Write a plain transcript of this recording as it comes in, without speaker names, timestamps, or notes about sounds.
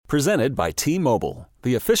Presented by T-Mobile,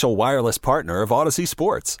 the official wireless partner of Odyssey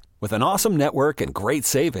Sports. With an awesome network and great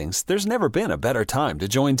savings, there's never been a better time to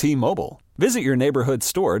join T-Mobile. Visit your neighborhood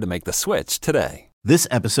store to make the switch today. This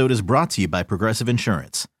episode is brought to you by Progressive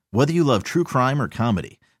Insurance. Whether you love true crime or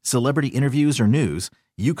comedy, celebrity interviews or news,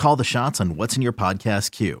 you call the shots on what's in your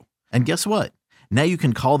podcast queue. And guess what? Now you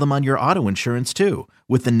can call them on your auto insurance too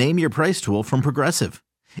with the Name Your Price tool from Progressive.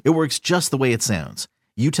 It works just the way it sounds.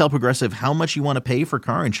 You tell Progressive how much you want to pay for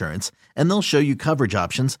car insurance, and they'll show you coverage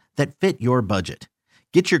options that fit your budget.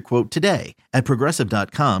 Get your quote today at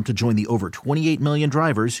Progressive.com to join the over 28 million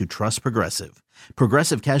drivers who trust Progressive.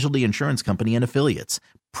 Progressive Casualty Insurance Company and Affiliates.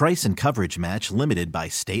 Price and coverage match limited by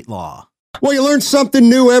state law. Well, you learn something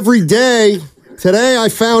new every day. Today I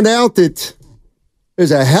found out that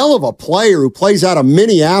there's a hell of a player who plays out of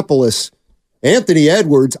Minneapolis, Anthony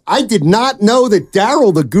Edwards. I did not know that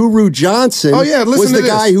Daryl the Guru Johnson was the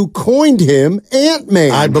guy who coined him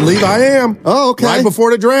Ant-Man. I believe I am. Oh, okay. Right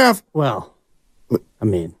before the draft. Well, I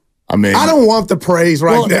mean, I don't want the praise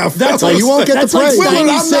now. That's you won't get the praise. Like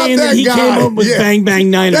Steiny saying that he came up with Bang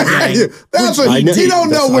Bang Niner Gang. That's what he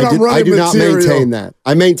don't know when I'm running material. I do not maintain that.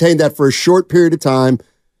 I maintained that for a short period of time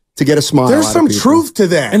to get a smile. There's some truth to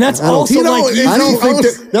that, and that's also like I don't think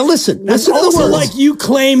that. Now listen. That's listen also to the like you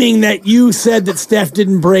claiming that you said that Steph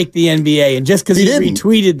didn't break the NBA, and just because he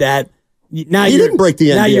retweeted that, now he didn't break the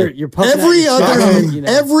NBA. Now you're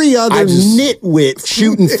every other nitwit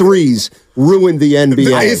shooting threes ruined the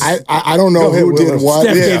NBA. I don't know who did what.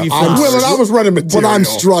 Steph gave you Willard, I was running material. But I'm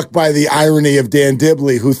struck by the irony of Dan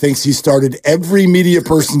Dibley, who thinks he started every media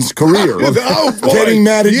person's career getting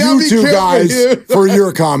mad at you two guys for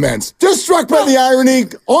your comments. Just struck by the irony.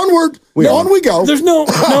 Onward. On we go. There's no,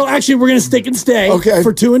 actually, we're going to stick and stay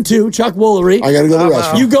for 2 and 2. Chuck Woolery. I got to go to the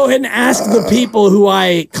restaurant. You go ahead and ask the people who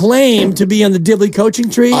I claim to be on the Dibley coaching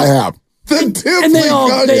tree. I have. And they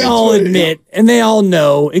all admit, and they all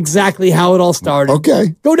know exactly how it all started.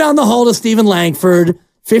 Okay. Go down the hall to Stephen Langford,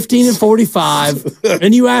 15 and 45,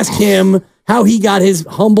 and you ask him how he got his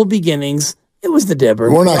humble beginnings. It was the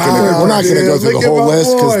Dibber. We're not going to go through the whole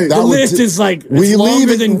list because the list is like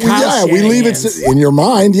longer than Kyle we leave it in your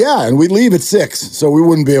mind, and we leave at 6, so we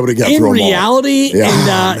wouldn't be able to get through them all. In reality,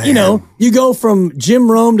 and you go from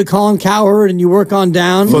Jim Rome to Colin Cowherd, and you work on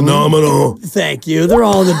down. Phenomenal. Thank you. They're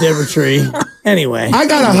all in the Dibber tree. Anyway, I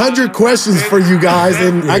got 100 questions for you guys,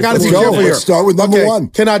 and I got to be careful here. Let's start with number 1.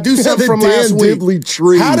 Can I do something from last week?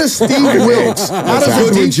 Tree. How does Steve Wilks, how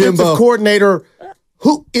does the defensive coordinator,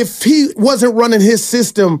 who, if he wasn't running his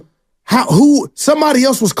system, somebody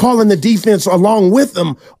else was calling the defense along with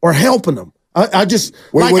him or helping him? I've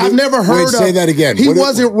never heard of. Say that again. He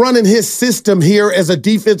wasn't running his system here as a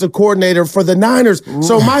defensive coordinator for the Niners.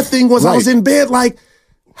 So my thing was, I was in bed like,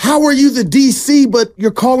 how are you the DC, but you're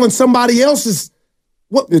calling somebody else's?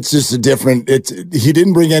 What? It's just he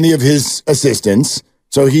didn't bring any of his assistants,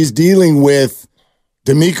 so he's dealing with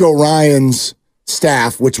DeMeco Ryans'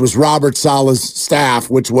 staff, which was Robert Saleh's staff,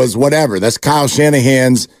 which was whatever. That's Kyle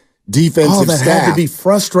Shanahan's defensive that staff. Had to be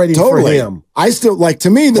frustrating for him. I still, to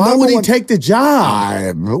me, why would he take the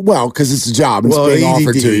job? Because it's a job. It's being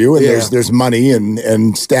offered to you, and there's money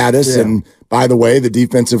and status. Yeah. And by the way, the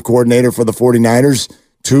defensive coordinator for the 49ers,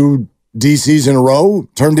 2 DCs in a row,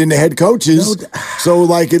 turned into head coaches.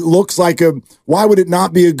 So, it looks like why would it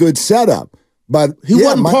not be a good setup? But he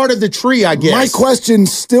wasn't part of the tree, I guess. My question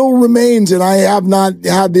still remains, and I have not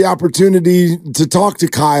had the opportunity to talk to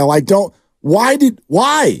Kyle. Why did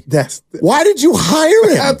you hire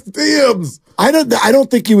him? That's Dibs. I don't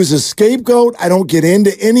think he was a scapegoat. I don't get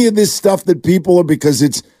into any of this stuff that people are,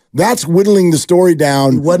 because that's whittling the story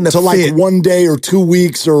down to fit. 1 day or 2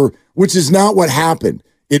 weeks, which is not what happened.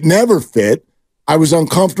 It never fit. I was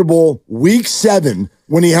uncomfortable week 7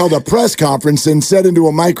 when he held a press conference and said into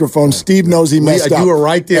a microphone, Steve knows he messed up. You were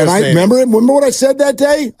right there. And I remember what I said that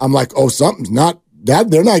day? I'm like, something's not that.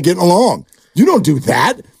 They're not getting along. You don't do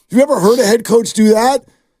that. You ever heard a head coach do that?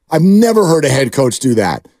 I've never heard a head coach do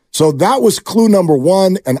that. So that was clue number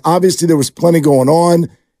 1. And obviously there was plenty going on.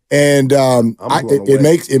 And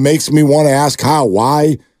it makes me want to ask Kyle,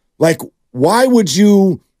 why? Why would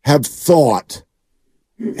you have thought,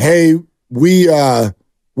 hey, we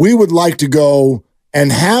would like to go and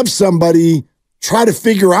have somebody try to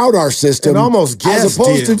figure out our system. And almost guess, as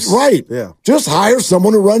opposed to just hire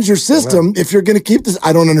someone who runs your system if you're going to keep this.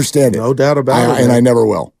 I don't understand it. No doubt about it. And I never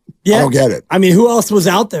will. Yeah. I don't get it. I mean, who else was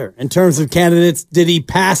out there in terms of candidates? Did he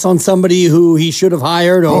pass on somebody who he should have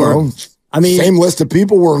hired? Same list of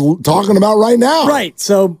people we're talking about right now. Right.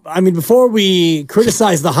 So, before we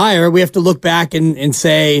criticize the hire, we have to look back and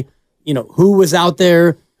say, who was out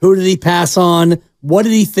there? Who did he pass on? What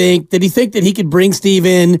did he think? Did he think that he could bring Steve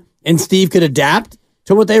in and Steve could adapt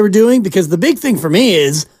to what they were doing? Because the big thing for me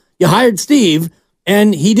is you hired Steve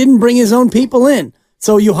and he didn't bring his own people in.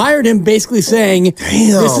 So you hired him basically saying,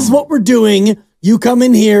 this is what we're doing. You come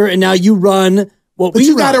in here and now you run what we run. But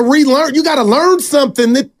you got to relearn. You got to learn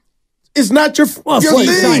something that is not your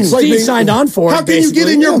thing. Steve signed on for it. How can you get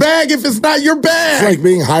in your bag if it's not your bag? It's like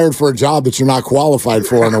being hired for a job that you're not qualified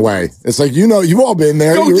for in a way. It's like, you've all been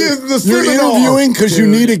there. You're interviewing because you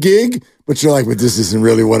need a gig, but you're like, but this isn't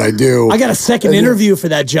really what I do. I got a second interview for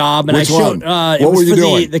that job, and Which I showed one? What were you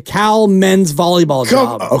doing? The Cal men's volleyball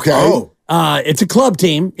job. Okay. It's a club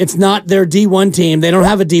team. It's not their D1 team. They don't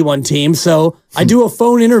have a D1 team. So I do a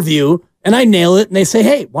phone interview and I nail it. And they say,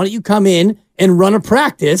 hey, why don't you come in and run a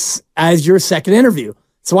practice as your second interview?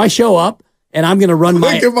 So I show up and I'm going to run I'm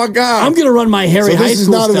going to run my Harry High School stuff. This is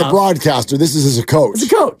not as a broadcaster. This is as a coach. As a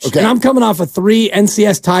coach. Okay. And I'm coming off of 3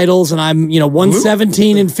 NCS titles and I'm,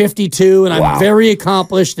 117 and 52 and I'm very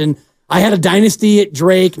accomplished. And I had a dynasty at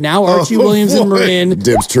Drake, now Archie Williams and Marin.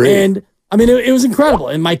 Dibs tree. And I mean, it was incredible.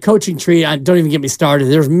 And my coaching tree, don't even get me started.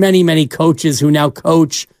 There's many, many coaches who now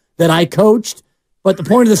coach that I coached. But the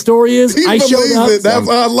point of the story is I showed up.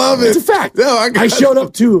 I love it. It's a fact. No, I showed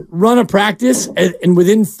up to run a practice, and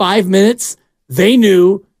within 5 minutes, they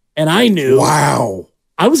knew, and I knew. Wow.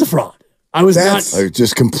 I was a fraud. I was not.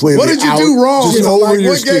 Just completely. What did you do wrong? Just over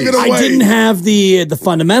your what gave it away? I didn't have the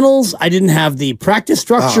fundamentals. I didn't have the practice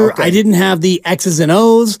structure. I didn't have the X's and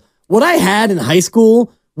O's. What I had in high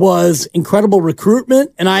school was incredible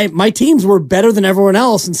recruitment, and my teams were better than everyone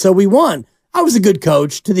else, and so we won. I was a good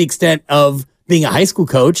coach to the extent of being a high school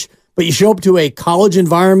coach, but you show up to a college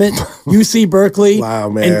environment, UC Berkeley. Wow,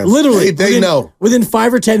 man. And literally, they know. Within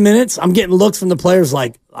 5 or 10 minutes, I'm getting looks from the players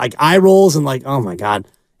like eye rolls and like, oh my God.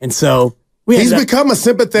 And so he's become a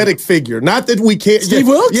sympathetic figure. Not that we can't. Steve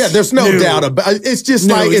Wilks? Yeah, there's no doubt about it. It's just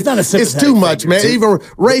it's too much, man. Even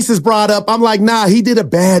Race is brought up. I'm like, nah, he did a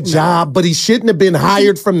bad job, but he shouldn't have been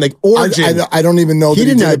hired from the origin. I don't even know that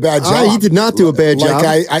he did a bad job. He did not do a bad job.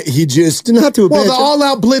 He just did not do a bad job. Well, the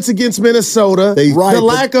all-out blitz against Minnesota, the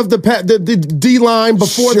lack of the D-line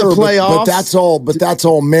before the playoffs. But that's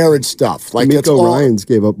all marriage stuff. Like D'Amico Ryans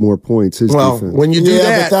gave up more points. His defense. When you do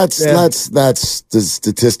that, but that's the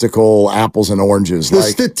statistical apples and oranges. The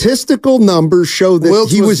statistical numbers show that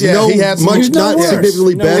Wilks he was not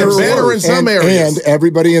significantly better. Better in some areas. And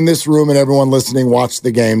everybody in this room and everyone listening watched the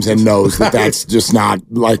games and knows that that's just not,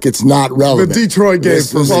 it's not relevant. The Detroit game.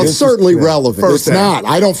 It's certainly relevant. It's not.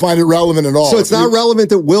 I don't find it relevant at all. So it's not relevant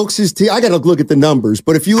that Wilks' team, I got to look at the numbers,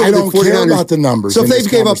 but if you look at the 49ers. I don't care about the numbers. So if they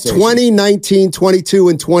gave up 20, 19, 22,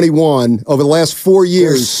 and 21 over the last 4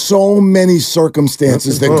 years. There's so many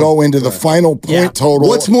circumstances that go into the final point total.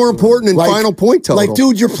 What's more important than final point total? Like,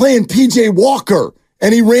 dude, you're playing P.J. Walker,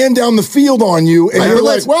 and he ran down the field on you, and you're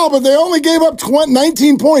like, well, but they only gave up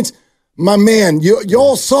 19 points. My man, you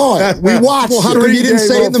all saw it. We watched. Well, how come you didn't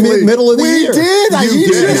say it in the middle of the year? We did. I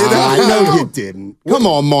know you didn't. Come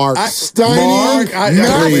on, Mark. Matthew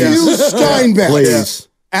Steinbeck. Please.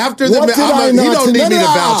 After the, he don't need me to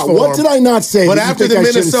vouch for him. What did I not say? But after the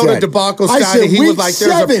Minnesota debacle, Steiny, he was like,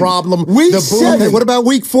 "There's a problem." Week 7. What about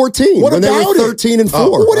week 14? What when about they were 13 and 4?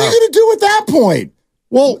 What are you going to do at that point?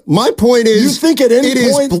 Well, my point is, you think at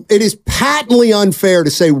any point it is patently unfair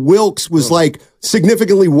to say Wilks was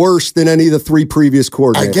significantly worse than any of the 3 previous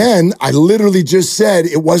coordinators. Again, I literally just said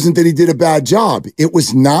it wasn't that he did a bad job. It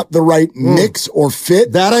was not the right mix or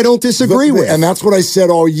fit. That I don't disagree with. And that's what I said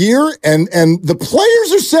all year. And the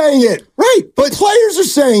players are saying it. Right. But players are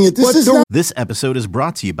saying it. This episode is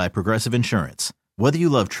brought to you by Progressive Insurance. Whether you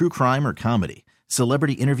love true crime or comedy,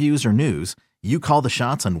 celebrity interviews or news, you call the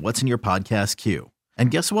shots on what's in your podcast queue. And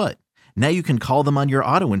guess what? Now you can call them on your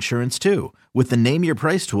auto insurance too with the Name Your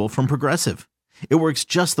Price tool from Progressive. It works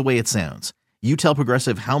just the way it sounds. You tell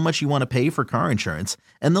Progressive how much you want to pay for car insurance,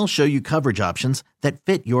 and they'll show you coverage options that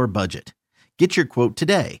fit your budget. Get your quote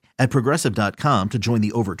today at Progressive.com to join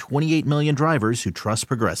the over 28 million drivers who trust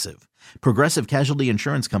Progressive. Progressive Casualty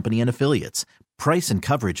Insurance Company and Affiliates. Price and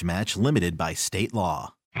coverage match limited by state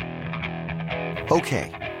law.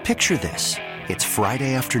 Okay, picture this. It's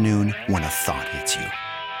Friday afternoon when a thought hits you.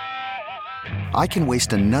 I can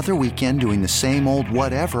waste another weekend doing the same old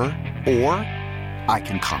whatever, or I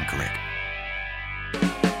can conquer it.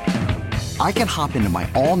 I can hop into my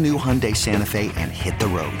all-new Hyundai Santa Fe and hit the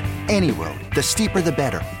road. Any road. The steeper, the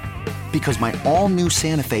better. Because my all-new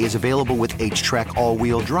Santa Fe is available with H-Track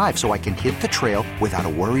all-wheel drive, so I can hit the trail without a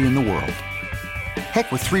worry in the world.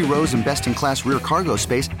 Heck, with 3 rows and best-in-class rear cargo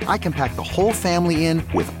space, I can pack the whole family in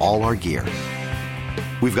with all our gear.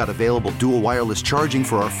 We've got available dual wireless charging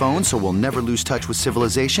for our phones, so we'll never lose touch with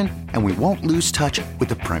civilization, and we won't lose touch with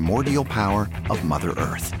the primordial power of Mother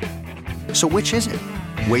Earth. So which is it?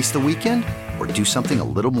 Waste the weekend or do something a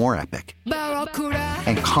little more epic?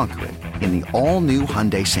 And conquer it in the all-new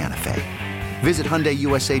Hyundai Santa Fe. Visit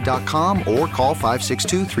HyundaiUSA.com or call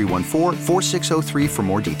 562-314-4603 for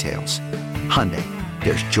more details. Hyundai,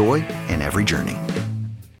 there's joy in every journey.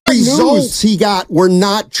 Results he got were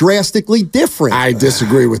not drastically different. I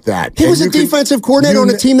disagree with that. He was a defensive coordinator on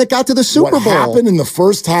a team that got to the Super Bowl. What happened in the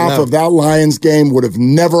first half of that Lions game would have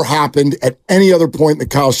never happened at any other point in the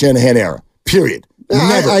Kyle Shanahan era. Period.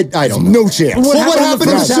 Never. I don't know. No chance. What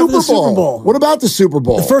happened in the Super Bowl? What about the Super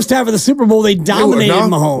Bowl? The first half of the Super Bowl, they dominated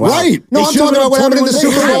Mahomes. Right. No, I'm talking about what happened in the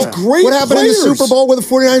Super Bowl. What happened in the Super Bowl where the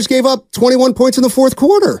 49ers gave up 21 points in the fourth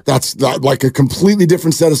quarter? That's like a completely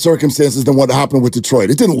different set of circumstances than what happened with Detroit.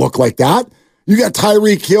 It didn't look like that. You got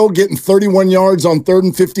Tyreek Hill getting 31 yards on 3rd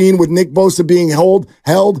and 15 with Nick Bosa being held.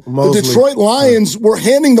 Mosley. The Detroit Lions were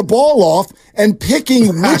handing the ball off and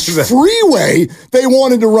picking which freeway they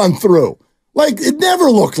wanted to run through. Like, it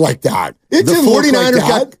never looked like that. It didn't look like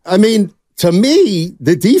that. To me,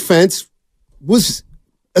 the defense was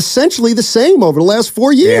essentially the same over the last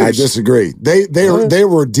 4 years. Yeah, I disagree. They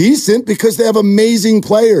were decent because they have amazing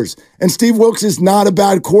players. And Steve Wilks is not a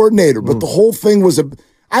bad coordinator, but the whole thing was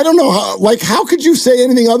I don't know how could you say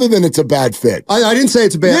anything other than it's a bad fit? I didn't say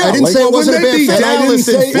it's a bad. I didn't say it wasn't a bad fit.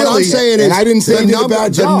 What I'm saying is, I didn't say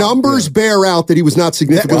the numbers bear out that he was not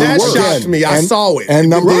significantly worse. That shocked me. I saw it.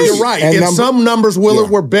 And you're right. And some numbers, Willard,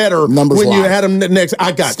 were better when you had them next.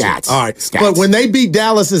 I got Stats. you. All right. Stats. But when they beat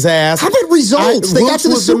Dallas's ass. How about results? They got to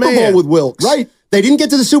the Super Bowl with Wilks. Right. They didn't get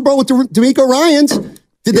to the Super Bowl with D'Amico Ryans.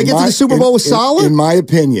 Did they get to the Super Bowl with Saleh? In my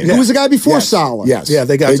opinion. Who was the guy before Saleh? Yes. Yeah,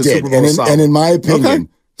 they got to the Super Bowl with Saleh. And in my opinion. Okay.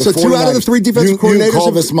 So 2 out of the 3 defensive coordinators. You can call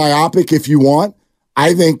this myopic if you want.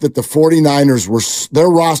 I think that the 49ers their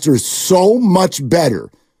roster is so much better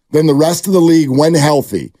than the rest of the league when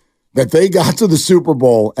healthy that they got to the Super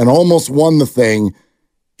Bowl and almost won the thing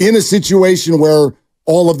in a situation where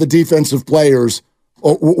all of the defensive players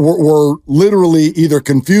were literally either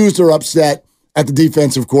confused or upset at the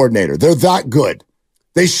defensive coordinator. They're that good.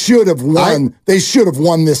 They should have won. They should have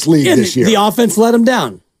won this league this year. The offense let them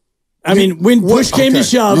down. I mean, when push came to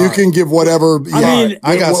shove, you can give whatever.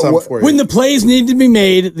 I got something for you. When the plays needed to be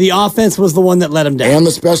made, the offense was the one that let them down, and the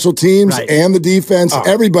special teams and the defense.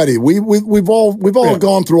 Everybody, we've all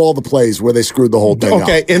gone through all the plays where they screwed the whole thing up.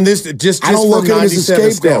 Okay, and this just I don't look at it as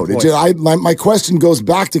a scapegoat. My question goes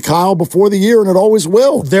back to Kyle before the year, and it always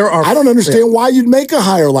will. I don't understand why you'd make a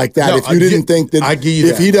hire like that if you didn't think that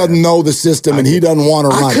if he doesn't know the system and he doesn't want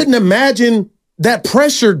to run. I couldn't imagine that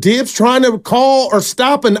pressure, Dibs, trying to call or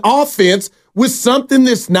stop an offense with something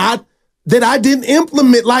that I didn't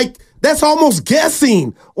implement. Like, that's almost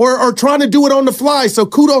guessing or trying to do it on the fly. So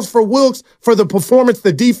kudos for Wilks for the performance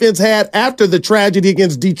the defense had after the tragedy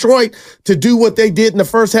against Detroit to do what they did in the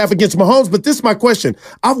first half against Mahomes. But this is my question.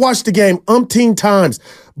 I've watched the game umpteen times.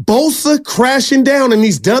 Bosa crashing down, and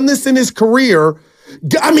he's done this in his career.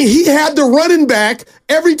 I mean, he had the running back.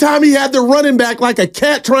 Every time he had the running back like a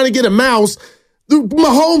cat trying to get a mouse,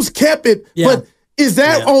 Mahomes kept it, but is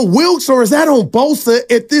that on Wilks or is that on Bosa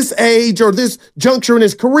at this age or this juncture in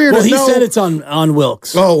his career? Well, he said it's on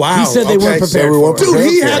Wilks. Oh, wow. He said they weren't prepared for it.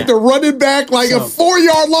 Dude, he had the running back like a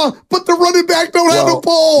 4-yard line, but the running back don't have the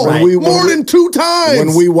ball more than 2 times.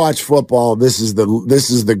 When we watch football, this is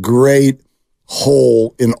the great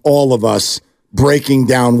hole in all of us breaking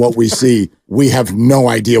down what we see. We have no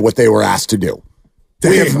idea what they were asked to do.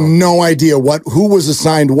 We have no idea who was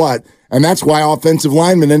assigned what. And that's why offensive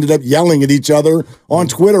linemen ended up yelling at each other on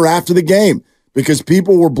Twitter after the game, because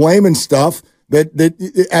people were blaming stuff that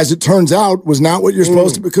as it turns out, was not what you're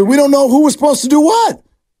supposed to, because we don't know who was supposed to do what.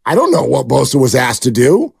 I don't know what Bosa was asked to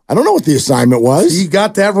do. I don't know what the assignment was. He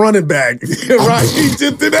got that running back. Right. He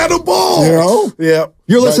just didn't have the ball. You know? Yeah.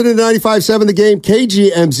 You're listening to 95.7 The Game,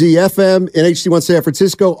 KGMZ FM in HD1 San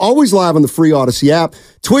Francisco, always live on the free Odyssey app,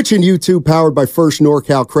 Twitch and YouTube, powered by First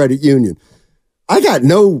NorCal Credit Union. I've got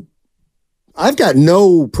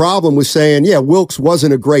no problem with saying, Wilks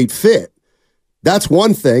wasn't a great fit. That's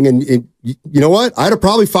one thing. And you know what? I'd have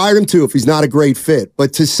probably fired him too if he's not a great fit.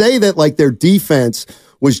 But to say that like their defense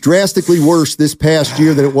was drastically worse this past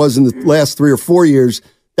year than it was in the last 3 or 4 years,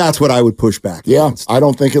 that's what I would push back against. I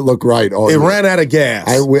don't think it looked right. It ran out of gas.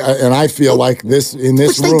 And I feel like this in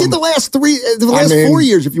this room. Which they did the last 4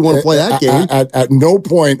 years if you want to play that game. At no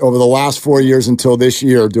point over the last 4 years until this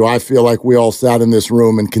year do I feel like we all sat in this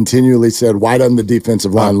room and continually said, why doesn't the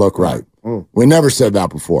defensive line look right? We never said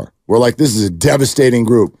that before. We're like, this is a devastating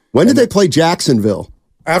group. When did they play Jacksonville?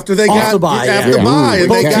 After they Off got the bye, after yeah. bye, and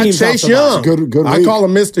Both they got teams Chase off the bye. Young. Good I week. call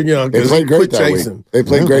him Mr. Young They because played he great quit that chasing. week. They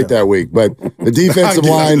played great that week. But the defensive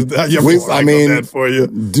line,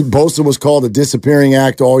 Bosa was called a disappearing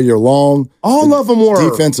act all year long. All of them were.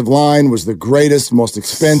 Defensive line was the greatest, most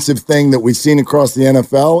expensive thing that we've seen across the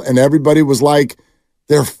NFL, and everybody was like,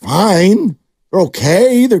 they're fine. They're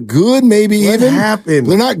okay. They're good, maybe What even. happened?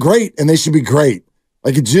 They're not great, and they should be great.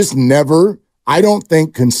 Like, it just never, I don't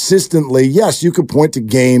think consistently, yes, you could point to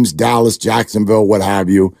games, Dallas, Jacksonville, what have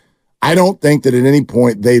you. I don't think that at any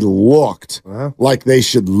point they looked like they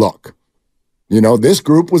should look. You know, this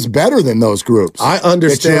group was better than those groups. I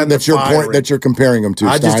understand that's your point that you're comparing them to.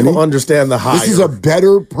 I just don't understand the hire. This is a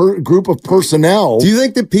better group of personnel. Do you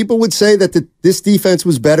think that people would say that this defense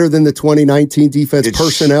was better than the 2019 defense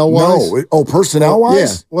personnel-wise? No.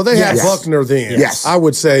 Personnel-wise? Yeah. Well, they had Buckner then. Yes. I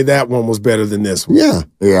would say that one was better than this one. Yeah.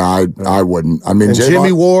 Yeah, I wouldn't. I mean, And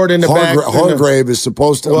Jimmy Ward in the back. Hargrave is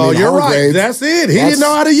supposed to. Well, you're right. That's it. He didn't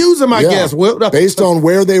know how to use them, I guess. Based on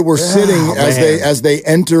where they were sitting as they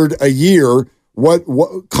entered a year, what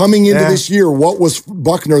coming into this year, what was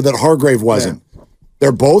Buckner that Hargrave wasn't?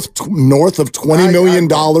 They're both north of $20 million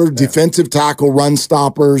defensive tackle run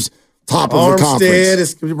stoppers, top of the conference. Armstead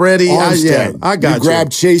is ready. I got you.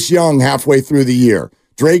 Grabbed Chase Young halfway through the year.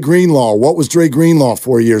 Dre Greenlaw, what was Dre Greenlaw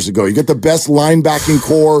 4 years ago? You get the best linebacking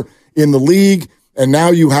core in the league, and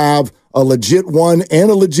now you have a legit 1 and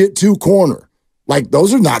a legit 2 corner. Like,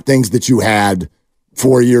 those are not things that you had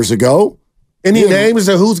 4 years ago. Any names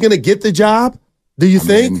of who's going to get the job? Do you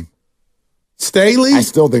think? Staley? I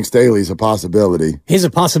still think Staley's a possibility. He's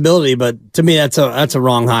a possibility, but to me, that's a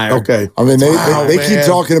wrong hire. Okay. I mean, they keep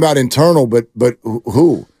talking about internal, but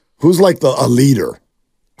who? Who's like a leader?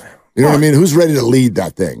 You know what I mean? Who's ready to lead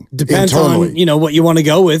that thing? Depends internally? on what you want to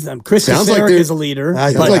go with. Chris Sarek is a leader.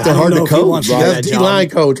 Sounds but like they're hard to coach. That's D-line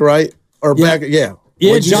coach, right? Or back, yeah.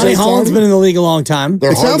 Yeah, Johnny Holland's been in the league a long time.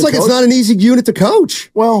 It sounds like it's not an easy unit to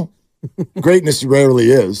coach. Well, greatness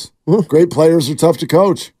rarely is. Great players are tough to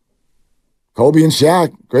coach. Kobe and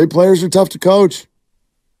Shaq, great players are tough to coach.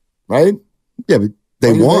 Right? Yeah, but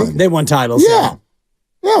they won. They won titles. Yeah.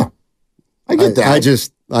 I get that.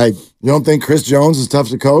 You don't think Chris Jones is tough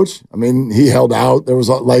to coach? I mean, he held out. There was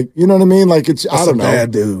you know what I mean? Like, I don't know.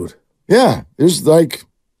 Bad dude. Yeah. There's it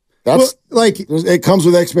comes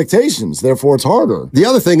with expectations. Therefore, it's harder. The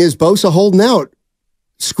other thing is Bosa holding out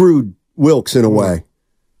screwed Wilks in a way.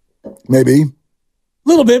 Maybe. A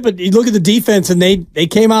little bit, but you look at the defense, and they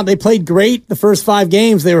came out, they played great the first 5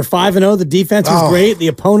 games. They were 5-0. The defense was great. The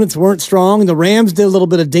opponents weren't strong. The Rams did a little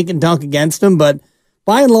bit of dink and dunk against them, but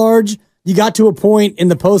by and large, you got to a point in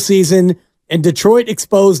the postseason, and Detroit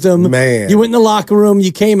exposed them. Man. You went in the locker room,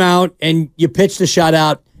 you came out, and you pitched a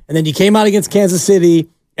shutout, and then you came out against Kansas City,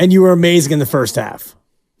 and you were amazing in the first half.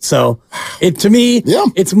 So, to me,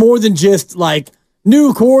 it's more than just like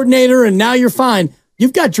new coordinator, and now you're fine.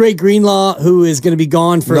 You've got Dre Greenlaw, who is going to be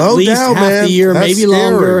gone for at least half the year, That's maybe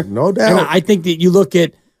scary. longer. No doubt. And I think that you look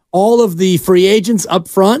at all of the free agents up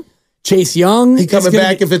front. Chase Young. He coming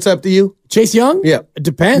back if it's up to you? Chase Young? Yeah. It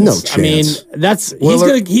depends. No chance. I mean,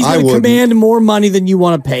 Willard, he's going to command more money than you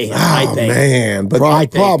want to pay him, I think. Man. But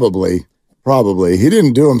Probably. He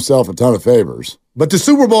didn't do himself a ton of favors. But the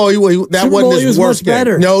Super Bowl, that wasn't his worst game.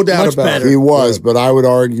 better. No doubt Much about better. it. He was, but I would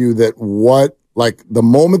argue that the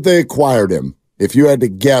moment they acquired him, if you had to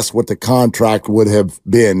guess what the contract would have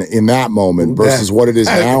been in that moment versus what it is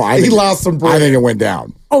now, he lost some bread. I think it went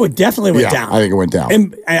down. Oh, it definitely went down. I think it went down.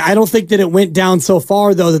 And I don't think that it went down so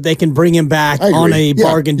far, though, that they can bring him back on a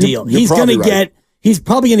bargain deal. He's probably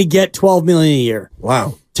going to get $12 million a year.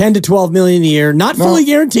 Wow. 10 to 12 million a year. Not fully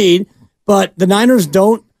guaranteed, but the Niners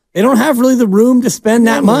don't have really the room to spend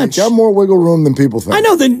that much. Got more wiggle room than people think. I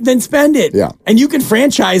know, then spend it. Yeah. And you can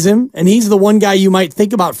franchise him, and he's the one guy you might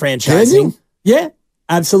think about franchising. Can you? Yeah,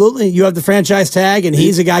 absolutely. You have the franchise tag, and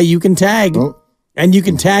he's a guy you can tag. And you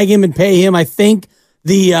can tag him and pay him. I think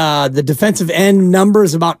the defensive end number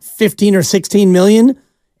is about 15 or 16 million,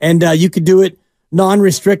 and you could do it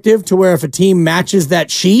non-restrictive to where if a team matches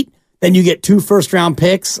that sheet, then you get 2 first-round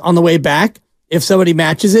picks on the way back if somebody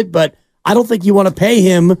matches it. But I don't think you want to pay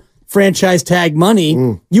him franchise tag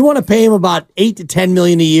money. You want to pay him about 8 to 10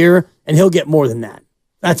 million a year, and he'll get more than that.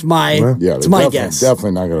 That's my guess.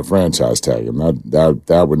 Definitely not going to franchise tag him.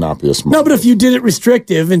 That would not be a smart. No, but if you did it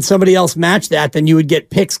restrictive and somebody else matched that, then you would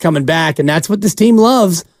get picks coming back, and that's what this team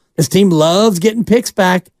loves. This team loves getting picks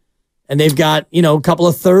back, and they've got a couple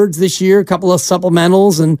of thirds this year, a couple of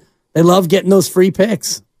supplementals, and they love getting those free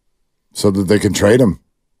picks. So that they can trade him.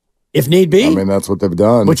 if need be. I mean, that's what they've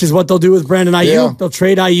done. Which is what they'll do with Brandon Aiyuk. Yeah. They'll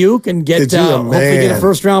trade Aiyuk and get hopefully get a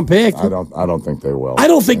first-round pick. I don't think they will. I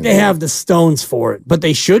don't think they have the stones for it, but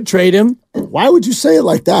they should trade him. Why would you say it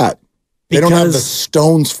like that? They don't have the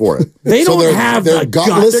stones for it. They don't have they're the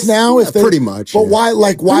gutless guts. now. If pretty much. But why?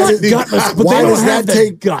 Like why? Gutless, but why they does don't have that the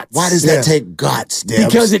take guts? Why does that take guts, Dibs?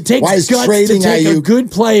 Because it takes why is guts to trading take a Aiyuk,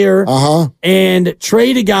 good player and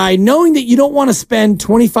trade a guy, knowing that you don't want to spend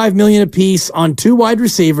 $25 million apiece on 2 wide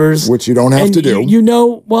receivers, which you don't have to do.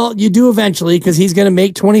 You do eventually because he's going to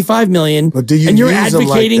make $25 million. But do you and you're use him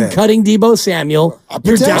advocating like that? cutting Debo Samuel.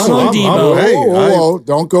 You're down on Debo.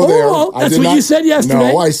 Don't go there. That's what you said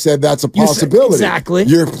yesterday. No, I said that's a possibility. Exactly.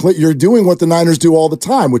 You're doing what the Niners do all the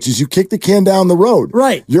time, which is you kick the can down the road.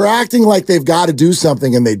 Right. You're acting like they've got to do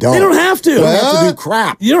something and they don't. They don't have to. They don't have to do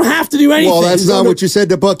crap. You don't have to do anything. Well, that's not what you said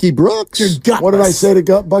to Bucky Brooks. You're gutless. What did I say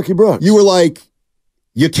to Bucky Brooks? You were like,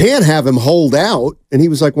 you can't have him hold out. And he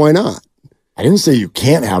was like, why not? I didn't say you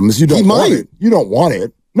can't have him. You don't want it. You don't want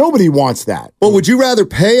it. Nobody wants that. Well, would you rather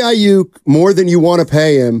pay Aiyuk more than you want to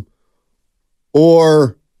pay him?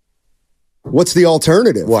 Or what's the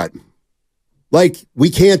alternative? What? Like, we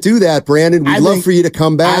can't do that, Brandon. We'd love for you to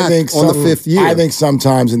come back on the 5th year. I think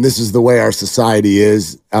sometimes, and this is the way our society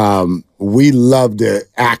is, we love to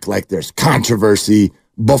act like there's controversy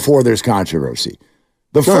before there's controversy.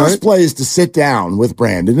 The first play is to sit down with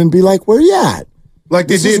Brandon and be like, where you at? Like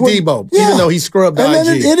they did Debo, even though he scrubbed the and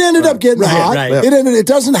IG. then it ended up getting hot. Right. It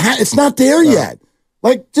doesn't. It's not there yet.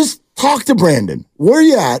 Like, just talk to Brandon. Where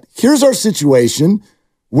you at? Here's our situation.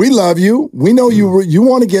 We love you. We know you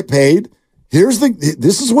want to get paid.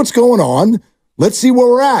 This is what's going on. Let's see where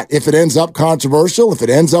we're at. If it ends up controversial, if it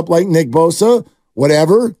ends up like Nick Bosa,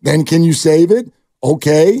 whatever, then can you save it?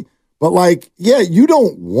 Okay. But you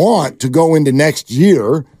don't want to go into next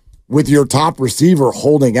year with your top receiver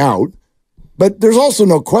holding out. But there's also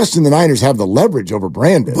no question the Niners have the leverage over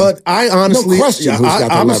Brandon. But I honestly, no question who's got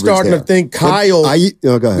the I'm leverage starting there. to think Kyle.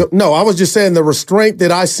 Go ahead. No, I was just saying the restraint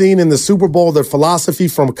that I seen in the Super Bowl, the philosophy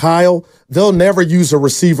from Kyle, they'll never use a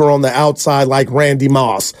receiver on the outside like Randy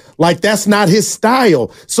Moss. Like, that's not his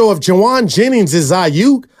style. So if Jawan Jennings is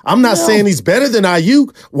Aiyuk, I'm not saying he's better than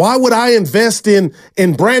Aiyuk. Why would I invest in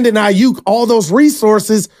Brandon Aiyuk all those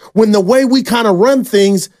resources when the way we kind of run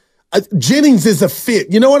things, Jennings is a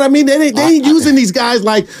fit. You know what I mean? They ain't using these guys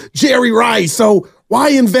like Jerry Rice. So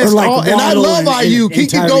why invest like all? And I love Aiyuk. He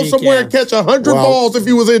could go somewhere and catch 100 balls if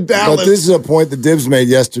he was in Dallas. But this is a point that Dibs made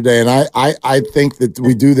yesterday, and I think that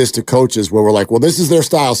we do this to coaches where we're like, well, this is their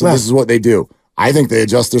style, so this is what they do. I think they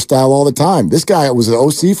adjust their style all the time. This guy was an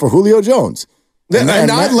OC for Julio Jones. And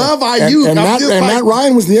I love Aiyuk. And Matt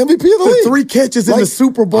Ryan was the MVP of the league. 3 catches in the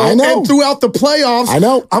Super Bowl and throughout the playoffs. I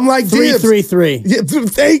know. I'm like, 3-3-3. Yeah,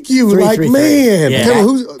 thank you. 3-3-3. Man.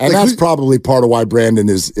 Yeah. That's probably part of why Brandon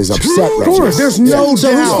is upset right now. Of course, there's no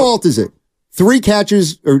So doubt. whose fault is it? 3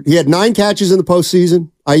 catches, or he had 9 catches in the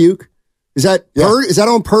postseason, Aiyuk? Is that is that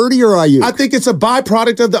on Purdy or Aiyuk? I think it's a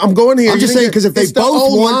byproduct of I'm going here. I'm just saying, because if they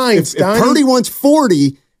both want, if Purdy wants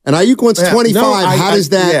 40 and Ayuk wants 25, how does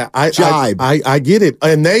that jibe? I get it.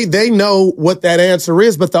 And they know what that answer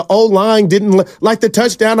is, but the O-line didn't, like the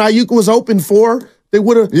touchdown Ayuk was open for, they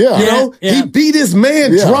would have, he beat his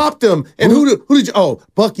man, dropped him. And who did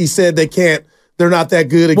Bucky said they're not that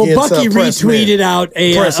good against Bucky retweeted out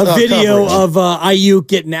a video coverage of Aiyuk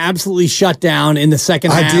getting absolutely shut down in the second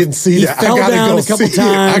half. I didn't see that. He fell down a couple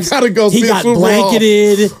times. I gotta go see it. He got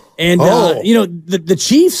blanketed. And, the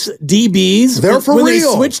Chiefs DBs, they're for when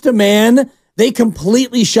real. They switched to man, they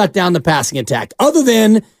completely shut down the passing attack. Other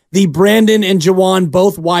than the Brandon and Jawan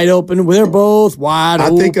both wide open. They're both wide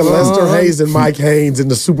open. I think Lester Hayes and Mike Haynes in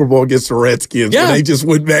the Super Bowl against the Redskins, when they just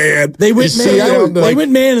went man. They went man. They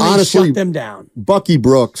went man and honestly, they shut them down. Bucky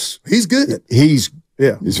Brooks. He's good. He's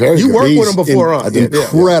very good. You worked with him before, huh?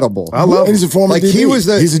 Incredible. I love him. He's a former DB.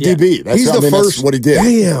 He's a DB. That's what he did.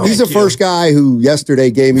 Damn. He's the first guy who yesterday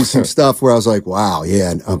gave me some stuff where I was like, wow,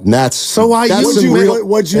 and that's what'd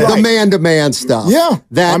you like? The man-to-man stuff. Yeah.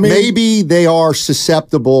 Maybe they are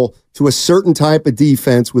susceptible to a certain type of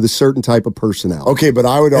defense with a certain type of personnel. Okay, but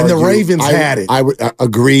I would argue. And the Ravens had it. I would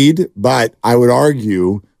agreed, but I would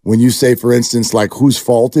argue when you say, for instance, like, whose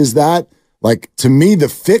fault is that? Like, to me, the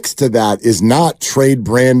fix to that is not trade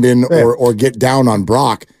Brandon or get down on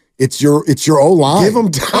Brock. It's your O-line. Give him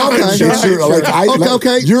time. Okay.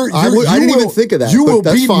 I didn't even think of that. You will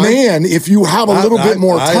beat man if you have a little bit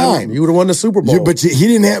more time. You would have won the Super Bowl. But he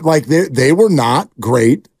didn't have, they were not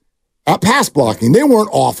great at pass blocking. They weren't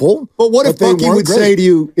awful. But what if Bucky would say to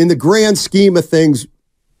you, in the grand scheme of things,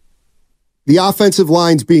 the offensive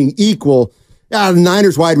lines being equal, the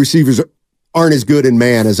Niners wide receivers aren't as good in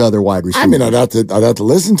man as other wide receivers. I mean, I'd have to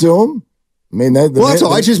listen to him. I mean, that's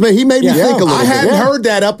all. He made me think a little bit. I hadn't heard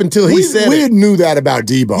that up until he said we it. knew that about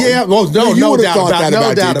Debo. Yeah, well, no doubt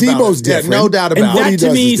about it. Debo's different. No doubt about it. And that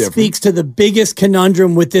to me speaks to the biggest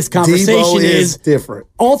conundrum with this conversation Debo is different.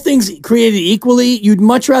 All things created equally, you'd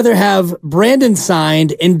much rather have Brandon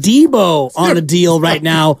signed and Debo on a deal right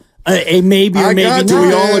now. A maybe or maybe not. Do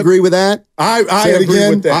we all agree with that? I agree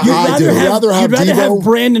with that. You'd rather have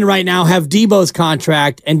Brandon right now have Debo's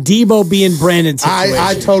contract and Debo be in Brandon's situation.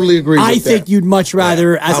 I totally agree with that. I think you'd much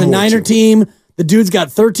rather, as a Niner team, the dude's got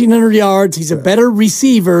 1,300 yards. He's a better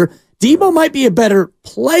receiver. Debo might be a better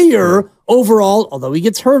player overall, although he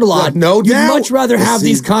gets hurt a lot. No doubt. You'd much rather have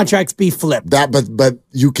these contracts be flipped. But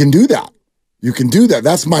you can do that. You can do that.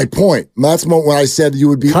 That's my point. That's when I said you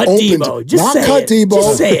would be cut open Debo. to Just not say cut it. Debo.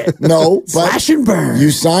 Just say it. No, but slash and burn.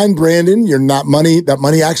 You sign Brandon. You're not money. That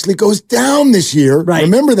money actually goes down this year. Right.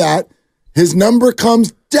 Remember that. His number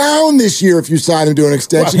comes down this year if you sign him to an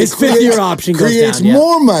extension. His fifth-year option goes down. Creates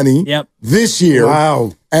more money this year.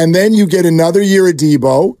 Wow. And then you get another year at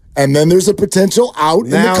Debo. And then there's a potential out in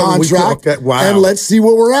the contract. And let's see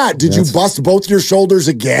where we're at. Did you bust both your shoulders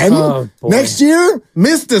again next year?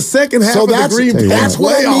 Missed the second half of the Green Bay. That's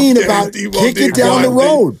what I mean about kick it down the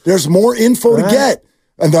road. There's more info to get.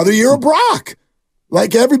 Another year of Brock.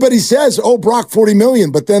 Like everybody says, Brock, $40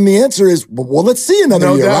 million. But then the answer is, well, let's see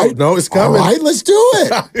another year, right? No, it's coming. All right, let's do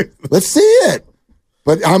it. Let's see it.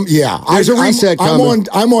 But there's a reset coming.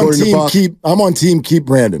 I'm on team keep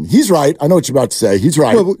Brandon. He's right. I know what you're about to say. He's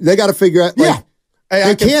right. Well, they got to figure out.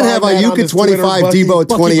 They can't have Aiyuk at 25, Debo at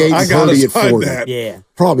 28, and Purdy at 40. Yeah,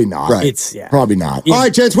 probably not. Right. Probably not. All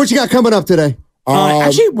right, gents, what you got coming up today?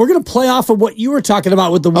 Actually, we're going to play off of what you were talking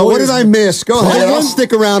about with the Warriors. What did I miss? Go ahead. I'll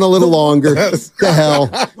stick around a little longer. The hell.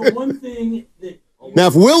 The one thing that. Now,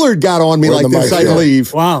 if Willard got on me like this, I'd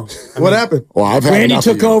leave. Wow. What happened? Well, Randy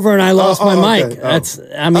took over and I lost my mic.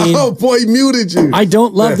 Oh, boy, he muted you. I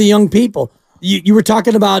don't love the young people. You were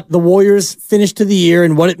talking about the Warriors finish to the year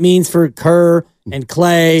and what it means for Kerr and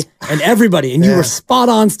Clay and everybody. And you were spot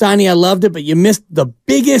on, Steiny. I loved it, but you missed the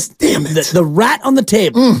biggest, the rat on the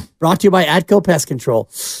table. Brought to you by Atco Pest Control.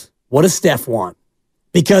 What does Steph want?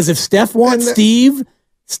 Because if Steph wants Steve,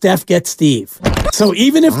 Steph gets Steve. So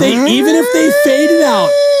even if they fade it out,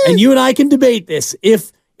 and you and I can debate this,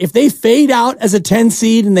 if they fade out as a 10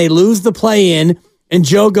 seed and they lose the play-in, and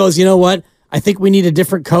Joe goes, you know what? I think we need a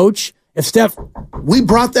different coach. If Steph, we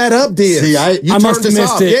brought that up, Diz. See, I must have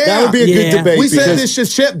missed it. Yeah. That would be a good debate. We said this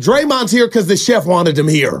chef Draymond's here because the chef wanted him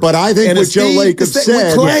here. But I think what Joe Lacob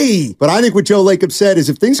said. But I think what Joe Lacob said is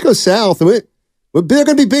if things go south, there are going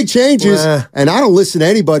to be big changes, and I don't listen to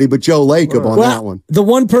anybody but Joe Lacob on that one. The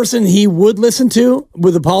one person he would listen to,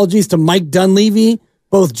 with apologies to Mike Dunleavy,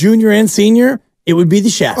 both junior and senior, it would be the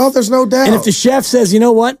chef. Oh, there's no doubt. And if the chef says, you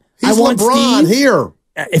know what? I want LeBron Steve here.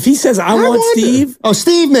 If he says, I want Steve. Oh,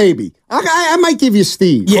 Steve, maybe. I might give you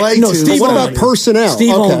Steve. Yeah, no, Steve. What about personnel?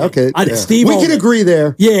 Steve okay. Steve we can agree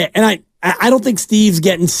there. Yeah, and I don't think Steve's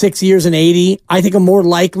getting 6 years and 80. I think a more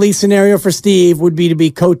likely scenario for Steve would be to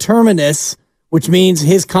be coterminous, which means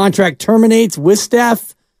his contract terminates with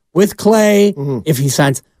Steph, with Clay, if he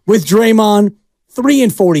signs, with Draymond, 3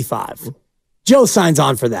 and 45. Joe signs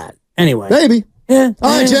on for that. Anyway. Maybe. Yeah.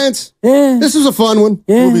 All right, gents. Yeah. This was a fun one.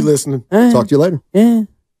 Yeah. We'll be listening. Talk to you later. Yeah.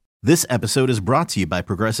 This episode is brought to you by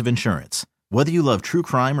Progressive Insurance. Whether you love true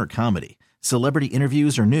crime or comedy, celebrity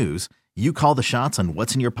interviews or news, you call the shots on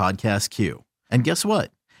what's in your podcast queue. And guess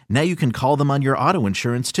what? Now you can call them on your auto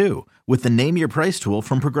insurance too with the Name Your Price tool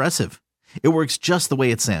from Progressive. It works just the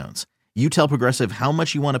way it sounds. You tell Progressive how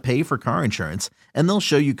much you want to pay for car insurance, and they'll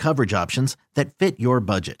show you coverage options that fit your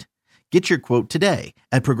budget. Get your quote today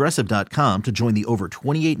at Progressive.com to join the over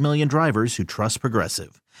 28 million drivers who trust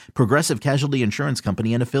Progressive. Progressive Casualty Insurance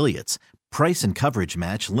Company and Affiliates. Price and coverage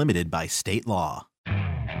match limited by state law.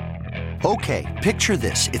 Okay, picture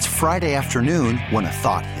this. It's Friday afternoon when a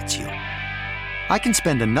thought hits you. I can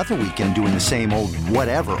spend another weekend doing the same old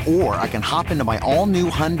whatever, or I can hop into my all-new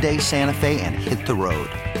Hyundai Santa Fe and hit the road.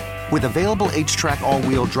 With available H-Track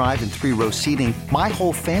all-wheel drive and 3-row seating, my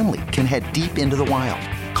whole family can head deep into the wild.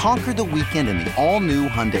 Conquer the weekend in the all-new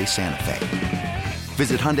Hyundai Santa Fe.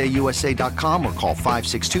 Visit HyundaiUSA.com or call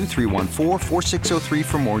 562-314-4603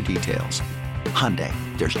 for more details. Hyundai,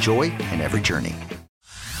 there's joy in every journey.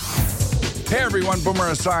 Hey everyone,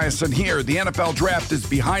 Boomer Esiason here. The NFL draft is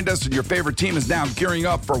behind us and your favorite team is now gearing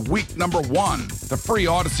up for week number 1. The free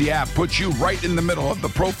Odyssey app puts you right in the middle of the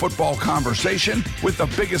pro football conversation with the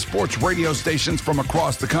biggest sports radio stations from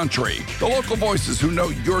across the country. The local voices who know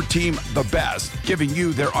your team the best, giving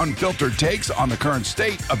you their unfiltered takes on the current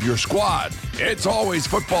state of your squad. It's always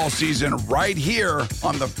football season right here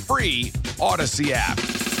on the free Odyssey app.